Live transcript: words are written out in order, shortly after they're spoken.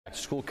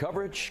School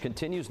coverage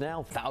continues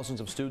now. Thousands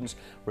of students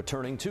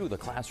returning to the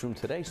classroom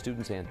today,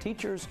 students and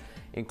teachers,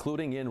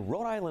 including in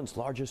Rhode Island's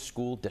largest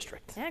school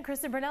district. And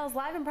Kristen Burnell is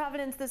live in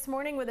Providence this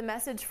morning with a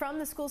message from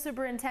the school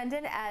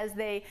superintendent as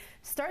they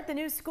start the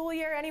new school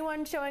year.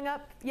 Anyone showing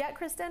up yet,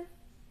 Kristen?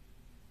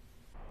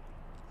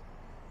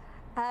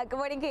 Good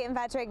morning, Kate and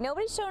Patrick.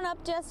 Nobody's shown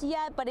up just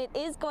yet, but it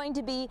is going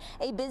to be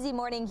a busy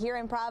morning here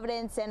in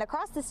Providence and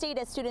across the state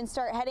as students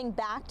start heading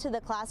back to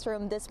the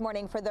classroom this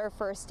morning for their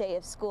first day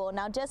of school.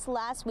 Now, just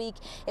last week,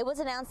 it was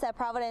announced that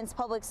Providence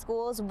Public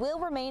Schools will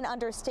remain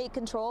under state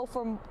control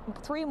for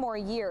 3 more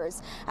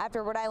years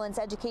after Rhode Island's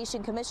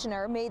Education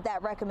Commissioner made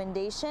that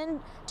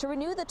recommendation to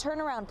renew the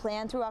turnaround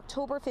plan through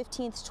October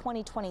 15th,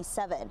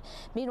 2027.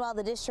 Meanwhile,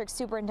 the district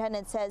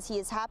superintendent says he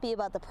is happy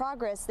about the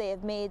progress they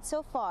have made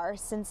so far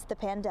since the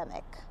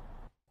pandemic.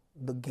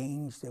 The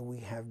gains that we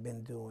have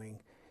been doing,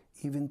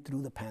 even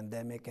through the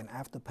pandemic and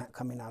after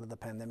coming out of the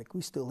pandemic,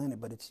 we're still in it,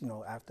 but it's,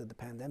 after the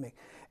pandemic.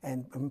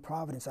 And in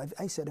Providence,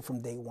 I said it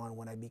from day one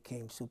when I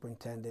became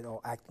superintendent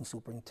or acting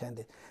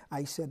superintendent.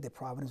 I said that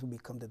Providence will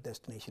become the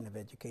destination of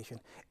education,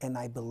 and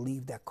I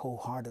believe that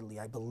wholeheartedly.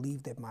 I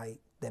believe that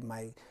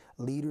my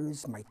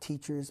leaders, my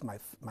teachers,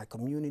 my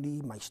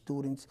community, my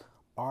students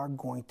are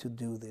going to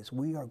do this.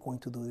 We are going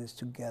to do this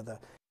together.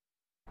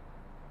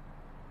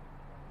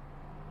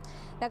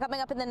 Now,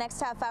 coming up in the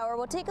next half hour,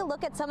 we'll take a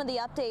look at some of the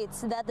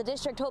updates that the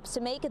district hopes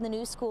to make in the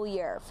new school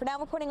year. For now,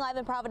 reporting live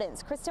in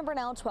Providence, Kristen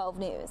Burnell, 12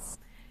 News.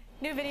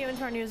 New video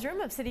into our newsroom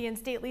of city and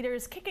state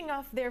leaders kicking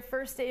off their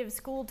first day of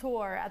school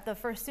tour at the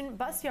First Student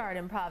Bus Yard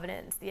in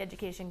Providence. The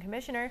Education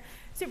Commissioner,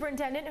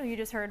 Superintendent, who you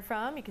just heard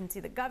from, you can see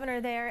the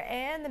governor there,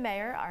 and the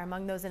mayor are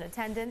among those in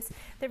attendance.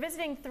 They're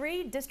visiting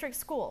 3 district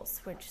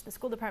schools, which the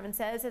school department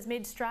says has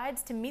made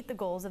strides to meet the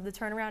goals of the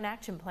turnaround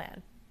action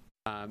plan.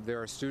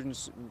 There are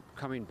students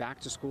coming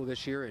back to school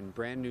this year in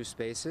brand new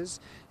spaces,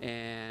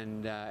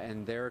 and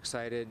they're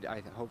excited.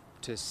 I hope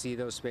to see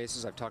those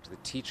spaces. I've talked to the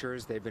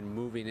teachers. They've been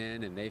moving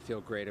in and they feel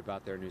great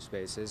about their new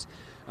spaces.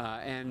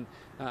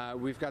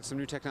 We've got some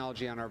new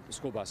technology on our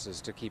school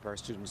buses to keep our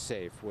students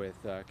safe, with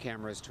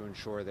cameras to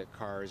ensure that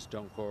cars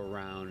don't go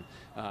around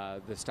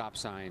the stop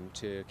sign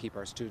to keep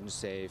our students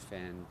safe,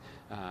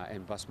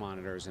 and bus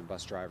monitors and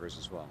bus drivers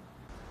as well.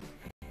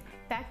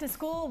 Back to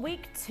school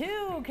week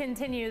 2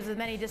 continues, with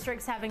many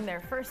districts having their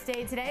first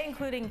day today,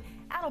 including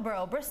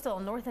Attleboro,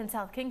 Bristol, North and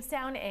South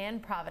Kingstown, and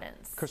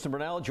Providence. Kristen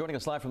Burnell joining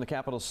us live from the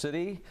capital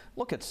city.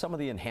 Look at some of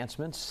the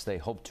enhancements they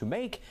hope to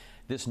make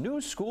this new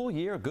school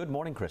year. Good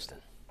morning, Kristen.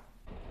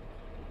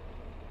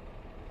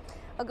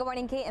 Well, good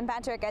morning, Kate and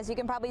Patrick. As you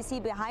can probably see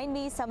behind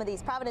me, some of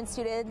these Providence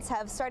students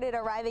have started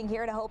arriving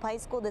here to Hope High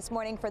School this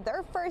morning for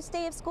their first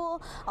day of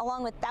school,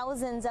 along with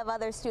thousands of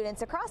other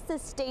students across the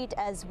state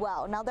as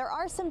well. Now, there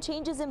are some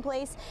changes in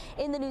place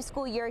in the new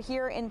school year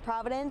here in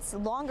Providence.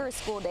 Longer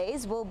school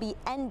days will be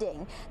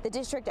ending. The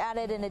district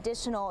added an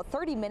additional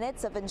 30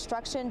 minutes of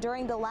instruction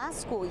during the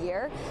last school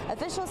year.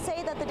 Officials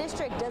say that the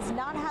district does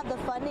not have the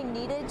funding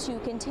needed to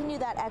continue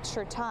that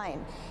extra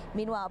time.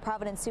 Meanwhile,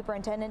 Providence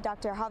Superintendent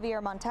Dr.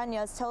 Javier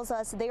Montañez tells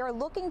us they are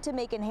looking to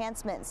make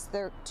enhancements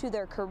to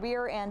their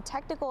career and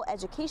technical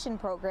education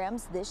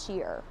programs this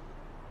year.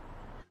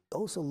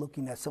 Also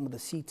looking at some of the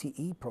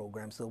CTE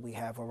programs that we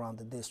have around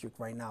the district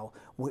right now.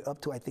 We're up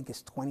to, I think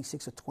it's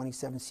 26 or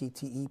 27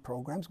 CTE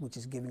programs, which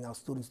is giving our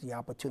students the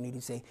opportunity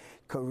to say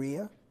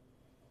career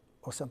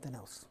or something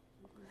else.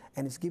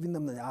 And it's giving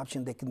them the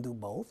option. They can do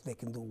both. They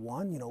can do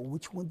one.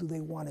 Which one do they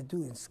want to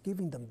do? It's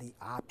giving them the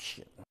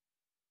option.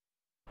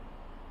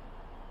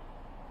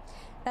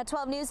 Now,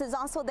 12 News is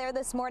also there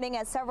this morning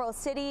as several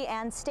city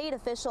and state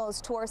officials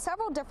tour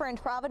several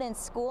different Providence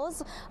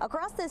schools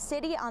across the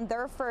city on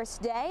their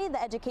first day.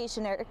 The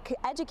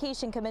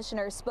Education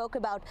Commissioner spoke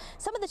about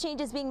some of the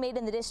changes being made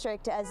in the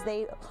district as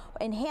they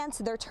enhance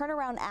their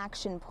turnaround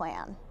action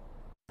plan.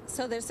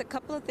 So there's a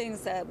couple of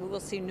things that we will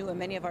see new in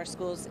many of our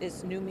schools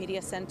is new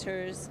media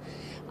centers.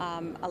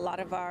 A lot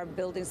of our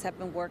buildings have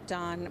been worked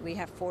on. We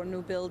have 4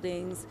 new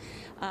buildings.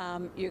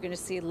 You're going to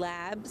see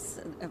labs,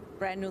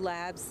 brand new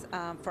labs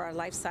for our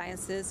life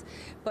sciences,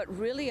 but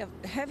really a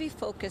heavy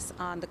focus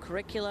on the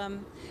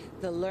curriculum,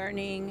 the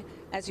learning.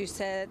 As you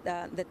said,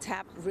 the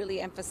TAP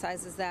really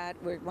emphasizes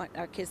that. We want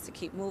our kids to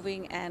keep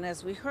moving. And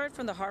as we heard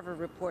from the Harvard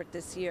report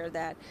this year,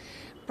 that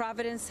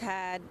Providence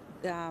had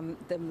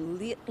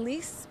the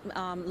least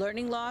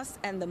learning loss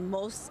and the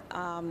most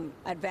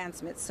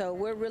advancement. So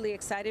we're really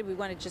excited. We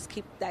want to just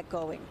keep that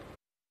going.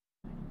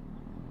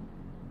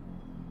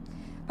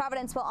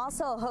 Providence will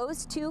also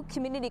host 2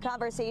 community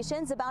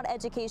conversations about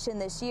education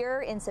this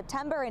year in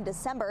September and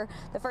December.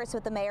 The first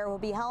with the mayor will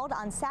be held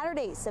on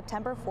Saturday,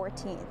 September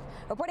 14th.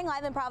 Reporting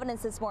live in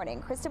Providence this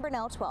morning, Kristen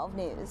Burnell, 12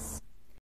 News.